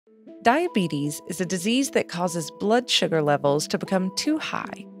Diabetes is a disease that causes blood sugar levels to become too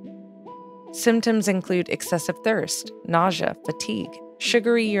high. Symptoms include excessive thirst, nausea, fatigue,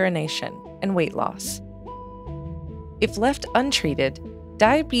 sugary urination, and weight loss. If left untreated,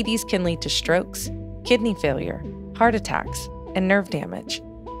 diabetes can lead to strokes, kidney failure, heart attacks, and nerve damage.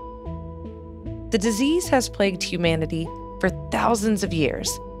 The disease has plagued humanity for thousands of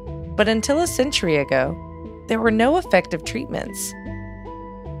years, but until a century ago, there were no effective treatments.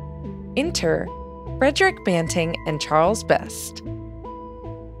 Enter Frederick Banting and Charles Best.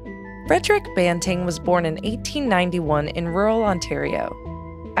 Frederick Banting was born in 1891 in rural Ontario.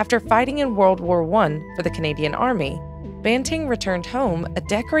 After fighting in World War I for the Canadian Army, Banting returned home a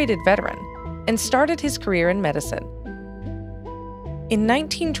decorated veteran and started his career in medicine. In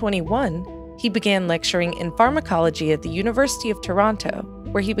 1921, he began lecturing in pharmacology at the University of Toronto,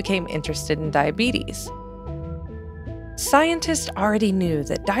 where he became interested in diabetes. Scientists already knew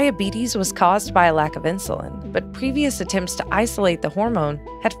that diabetes was caused by a lack of insulin, but previous attempts to isolate the hormone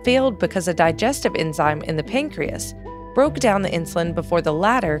had failed because a digestive enzyme in the pancreas broke down the insulin before the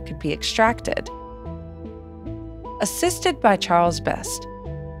latter could be extracted. Assisted by Charles Best,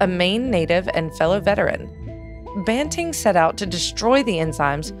 a Maine native and fellow veteran, Banting set out to destroy the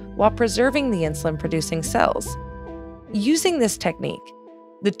enzymes while preserving the insulin-producing cells. Using this technique,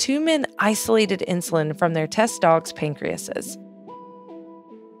 the two men isolated insulin from their test dogs' pancreases.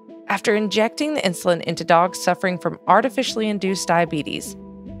 After injecting the insulin into dogs suffering from artificially induced diabetes,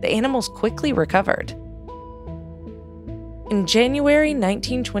 the animals quickly recovered. In January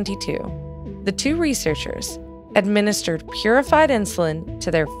 1922, the two researchers administered purified insulin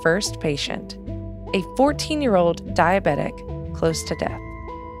to their first patient, a 14-year-old diabetic close to death.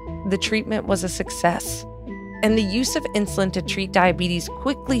 The treatment was a success, and the use of insulin to treat diabetes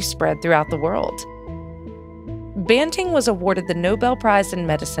quickly spread throughout the world. Banting was awarded the Nobel Prize in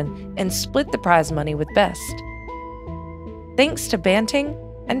Medicine and split the prize money with Best. Thanks to Banting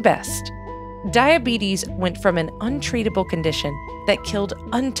and Best, diabetes went from an untreatable condition that killed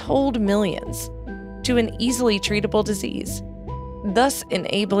untold millions to an easily treatable disease, thus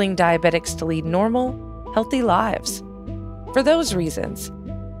enabling diabetics to lead normal, healthy lives. For those reasons,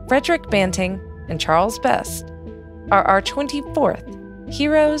 Frederick Banting and Charles Best are our 24th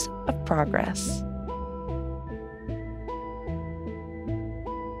Heroes of Progress.